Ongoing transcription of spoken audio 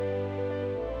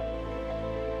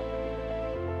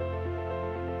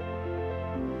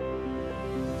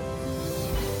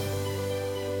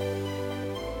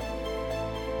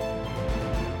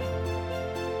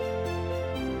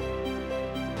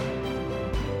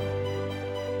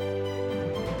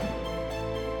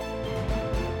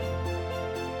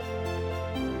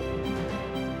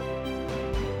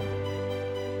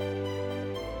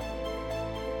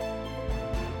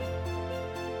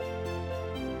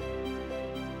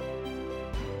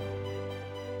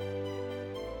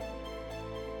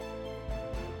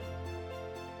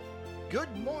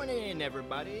Good morning,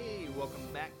 everybody. Welcome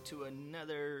back to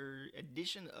another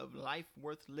edition of Life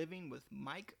Worth Living with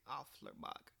Mike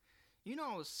Offlerbach.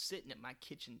 I was sitting at my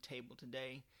kitchen table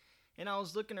today, and I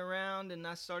was looking around, and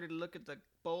I started to look at the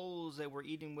bowls that we're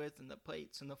eating with, and the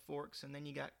plates and the forks, and then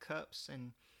you got cups,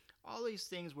 and all these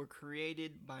things were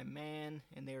created by man,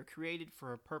 and they were created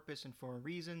for a purpose and for a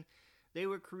reason. They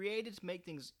were created to make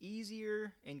things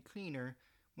easier and cleaner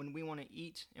when we want to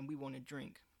eat and we want to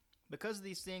drink. Because of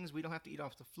these things, we don't have to eat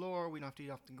off the floor, we don't have to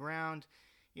eat off the ground.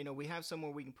 We have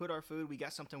somewhere we can put our food, we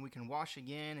got something we can wash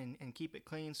again and keep it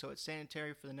clean so it's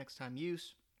sanitary for the next time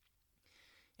use.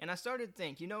 And I started to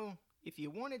think, if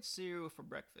you wanted cereal for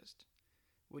breakfast,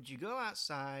 would you go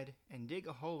outside and dig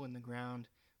a hole in the ground,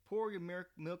 pour your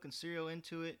milk and cereal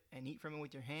into it, and eat from it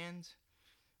with your hands?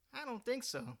 I don't think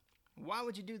so. Why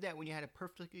would you do that when you had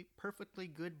a perfectly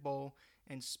good bowl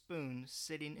and spoon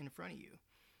sitting in front of you?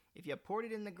 If you poured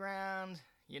it in the ground,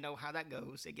 you know how that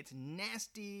goes. It gets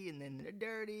nasty, and then they're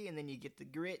dirty, and then you get the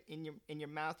grit in your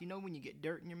mouth. When you get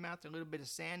dirt in your mouth, or a little bit of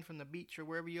sand from the beach or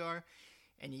wherever you are,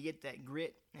 and you get that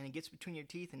grit, and it gets between your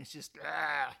teeth, and it's just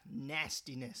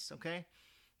nastiness, okay?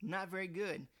 Not very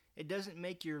good. It doesn't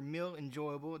make your meal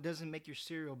enjoyable. It doesn't make your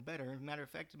cereal better. As a matter of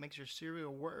fact, it makes your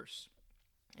cereal worse.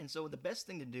 And so the best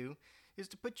thing to do is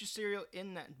to put your cereal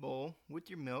in that bowl with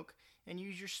your milk and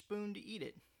use your spoon to eat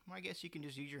it. Well, I guess you can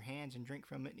just use your hands and drink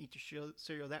from it and eat your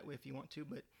cereal that way if you want to,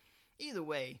 but either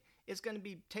way, it's going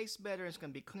to taste better, it's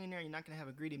going to be cleaner, you're not going to have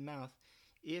a greedy mouth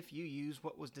if you use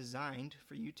what was designed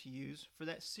for you to use for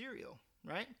that cereal,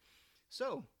 right?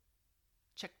 So,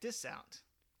 check this out.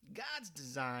 God's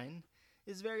design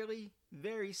is very,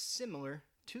 very similar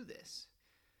to this.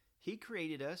 He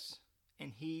created us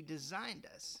and He designed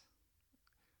us,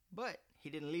 but He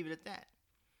didn't leave it at that.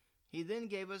 He then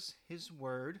gave us His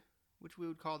Word, which we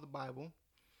would call the Bible.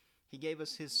 He gave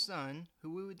us His Son,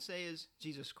 who we would say is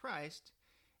Jesus Christ,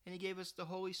 and He gave us the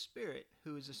Holy Spirit,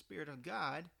 who is the Spirit of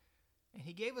God, and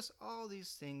He gave us all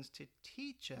these things to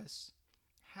teach us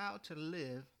how to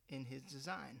live in His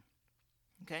design.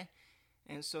 Okay?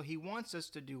 And so He wants us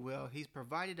to do well. He's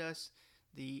provided us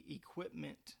the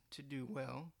equipment to do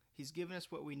well. He's given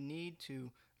us what we need to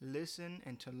listen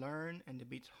and to learn and to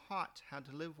be taught how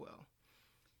to live well.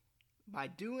 By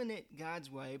doing it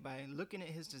God's way, by looking at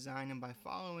His design and by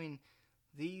following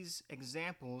these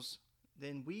examples,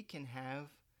 then we can have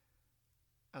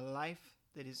a life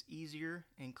that is easier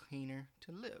and cleaner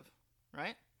to live,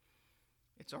 right?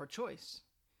 It's our choice.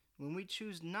 When we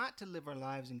choose not to live our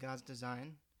lives in God's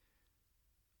design,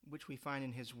 which we find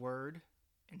in His Word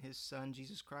and His Son,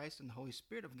 Jesus Christ, and the Holy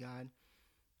Spirit of God,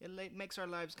 it makes our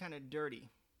lives kind of dirty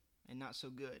and not so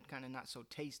good, kind of not so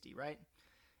tasty, right?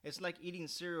 It's like eating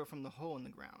cereal from the hole in the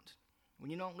ground.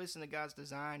 When you don't listen to God's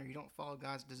design or you don't follow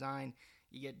God's design,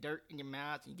 you get dirt in your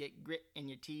mouth, and you get grit in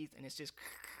your teeth, and it's just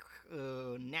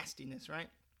nastiness, right?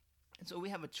 And so we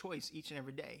have a choice each and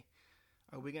every day.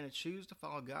 Are we going to choose to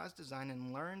follow God's design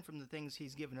and learn from the things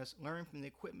He's given us, learn from the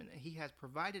equipment that He has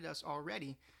provided us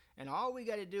already, and all we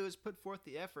got to do is put forth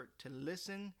the effort to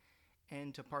listen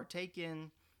and to partake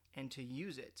in and to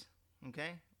use it,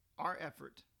 okay? Our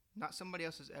effort. Not somebody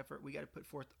else's effort. We got to put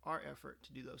forth our effort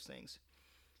to do those things.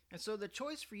 And so the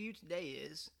choice for you today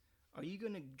is, are you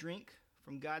going to drink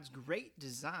from God's great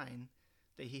design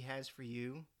that He has for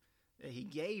you, that He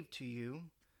gave to you,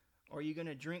 or are you going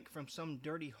to drink from some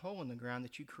dirty hole in the ground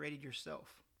that you created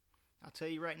yourself? I'll tell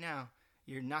you right now,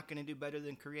 you're not going to do better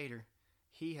than Creator.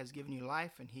 He has given you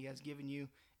life, and He has given you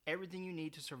everything you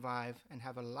need to survive and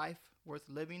have a life worth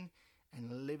living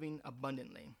and living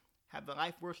abundantly. Have a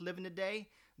life worth living today.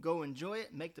 Go enjoy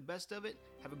it. Make the best of it.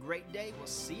 Have a great day. We'll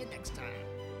see you next time.